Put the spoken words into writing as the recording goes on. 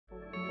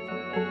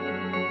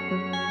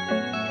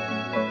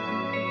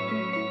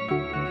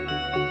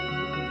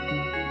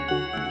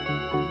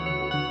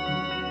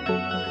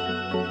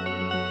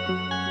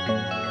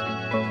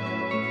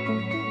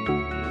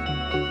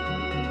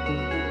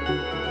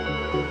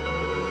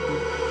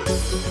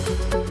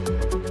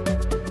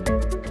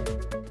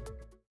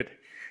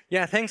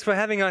Yeah, thanks for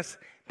having us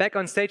back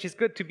on stage. It's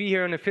good to be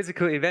here on a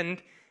physical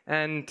event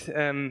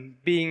and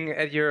being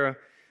at your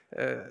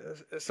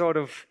sort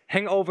of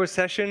hangover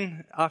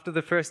session after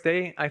the first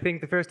day. I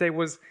think the first day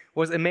was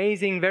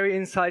amazing, very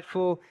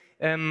insightful.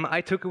 I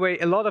took away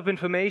a lot of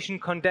information,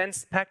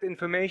 condensed, packed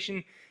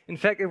information. In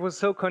fact, it was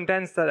so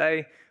condensed that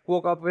I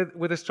woke up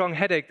with a strong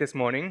headache this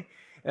morning.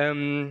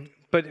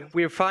 But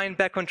we're fine,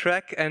 back on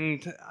track.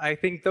 And I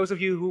think those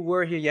of you who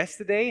were here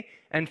yesterday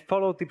and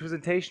followed the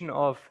presentation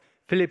of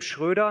Philipp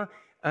Schröder,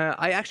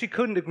 I actually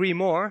couldn't agree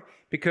more,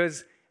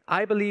 because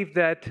I believe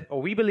that, or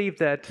we believe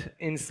that,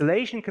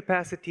 installation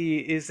capacity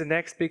is the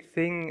next big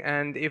thing.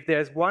 And if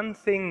there's one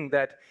thing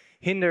that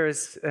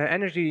hinders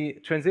energy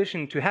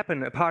transition to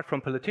happen apart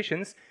from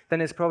politicians,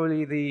 then it's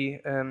probably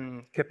the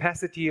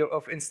capacity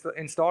of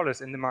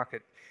installers in the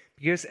market.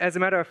 Because as a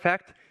matter of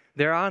fact,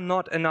 there are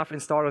not enough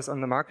installers on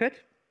the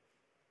market.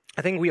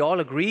 I think we all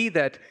agree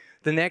that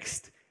the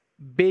next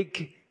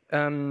big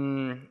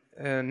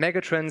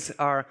megatrends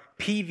are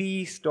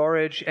PV,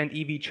 storage, and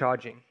EV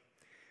charging.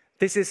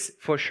 This is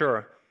for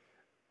sure.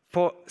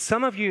 For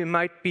some of you, it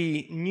might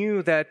be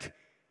new that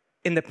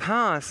in the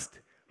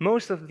past,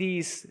 most of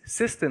these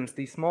systems,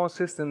 these small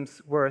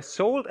systems, were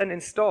sold and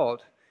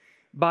installed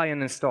by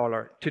an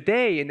installer.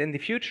 Today and in the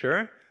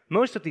future,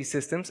 most of these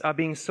systems are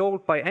being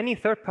sold by any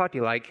third party,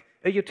 like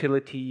a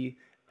utility,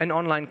 an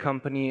online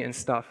company and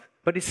stuff.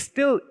 But it's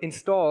still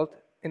installed,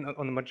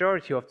 on the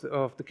majority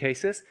of the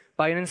cases,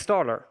 by an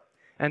installer.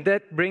 And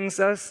that brings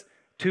us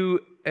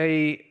to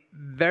a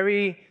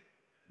very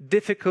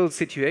difficult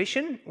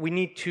situation. We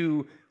need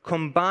to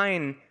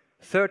combine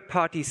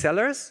third-party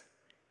sellers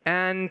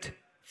and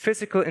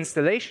physical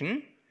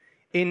installation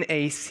in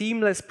a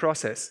seamless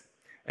process.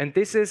 And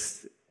this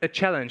is a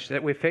challenge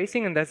that we're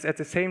facing, and that's at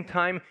the same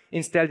time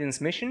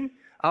Installion's mission.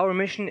 Our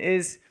mission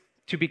is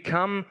to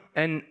become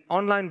an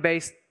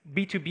online-based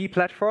B2B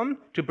platform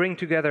to bring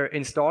together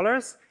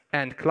installers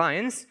and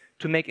clients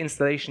to make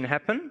installation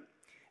happen.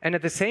 And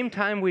at the same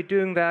time, we're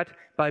doing that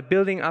by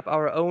building up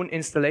our own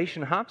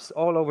installation hubs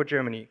all over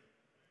Germany.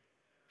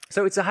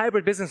 So it's a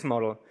hybrid business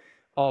model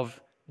of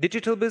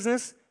digital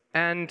business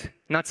and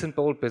nuts and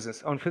bolt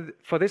business.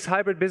 For this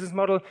hybrid business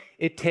model,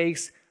 it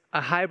takes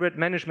a hybrid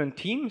management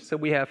team. So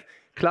we have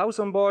Klaus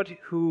on board,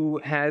 who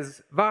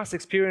has vast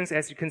experience,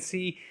 as you can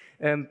see,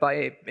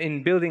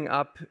 in building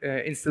up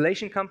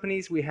installation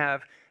companies. We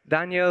have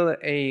Daniel,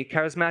 a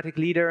charismatic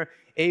leader,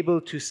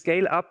 able to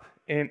scale up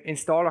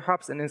installer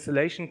hubs and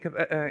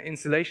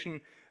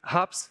installation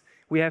hubs.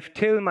 We have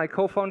Till, my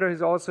co-founder,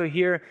 who's also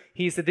here.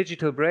 He's the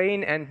digital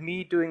brain, and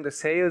me doing the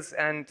sales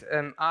and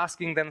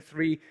asking them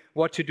three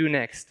what to do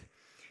next.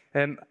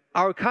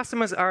 Our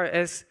customers are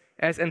as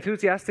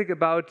enthusiastic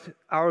about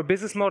our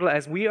business model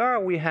as we are.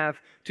 We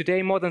have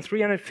today more than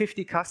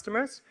 350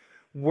 customers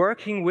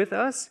working with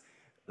us,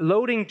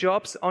 loading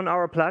jobs on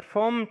our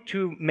platform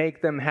to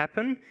make them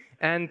happen.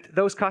 And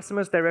those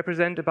customers, they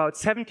represent about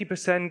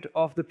 70%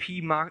 of the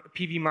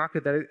PV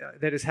market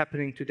that is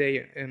happening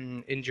today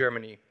in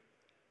Germany.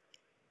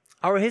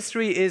 Our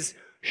history is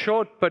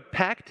short but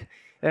packed.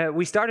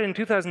 We started in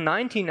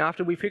 2019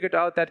 after we figured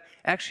out that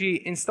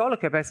actually installer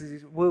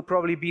capacities will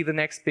probably be the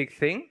next big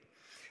thing.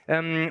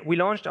 We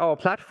launched our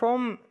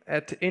platform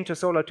at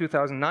Intersolar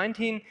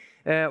 2019,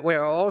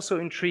 where I also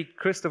intrigued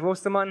Christoph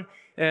Ostermann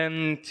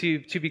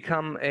to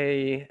become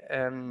a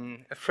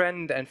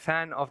friend and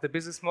fan of the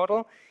business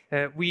model.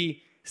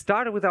 We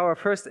started with our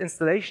first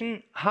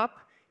installation hub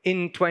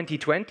in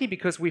 2020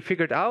 because we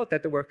figured out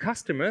that there were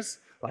customers,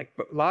 like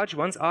large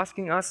ones,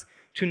 asking us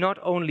to not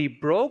only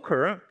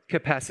broker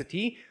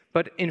capacity,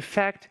 but in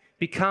fact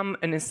become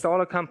an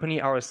installer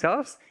company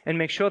ourselves and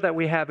make sure that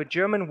we have a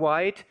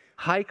German-wide,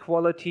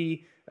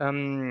 high-quality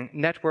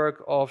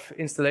network of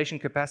installation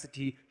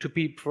capacity to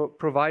be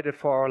provided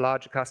for our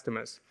large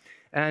customers.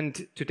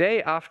 And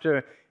today,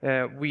 after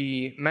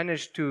we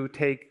managed to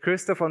take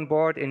Christoph on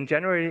board in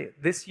January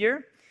this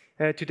year,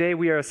 today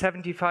we are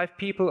 75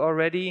 people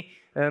already.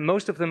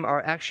 Most of them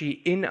are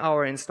actually in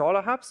our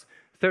installer hubs,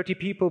 30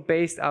 people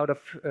based out of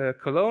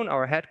Cologne,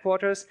 our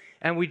headquarters.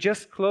 And we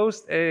just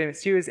closed a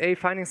Series A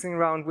financing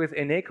round with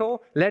Eneco,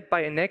 led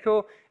by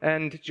Eneco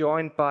and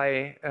joined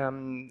by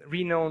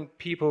renowned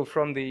people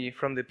from the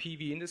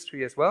PV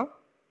industry as well.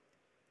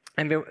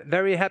 And we're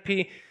very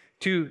happy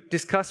to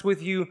discuss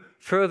with you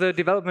further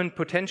development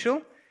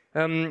potential.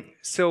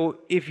 So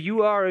if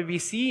you are a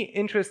VC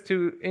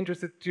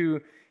interested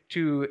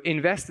to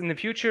invest in the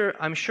future,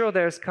 I'm sure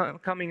there's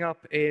coming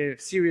up a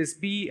Series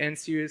B and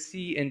Series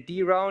C and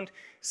D round.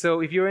 So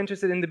if you're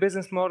interested in the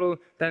business model,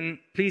 then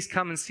please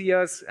come and see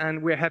us,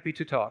 and we're happy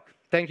to talk.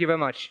 Thank you very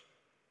much.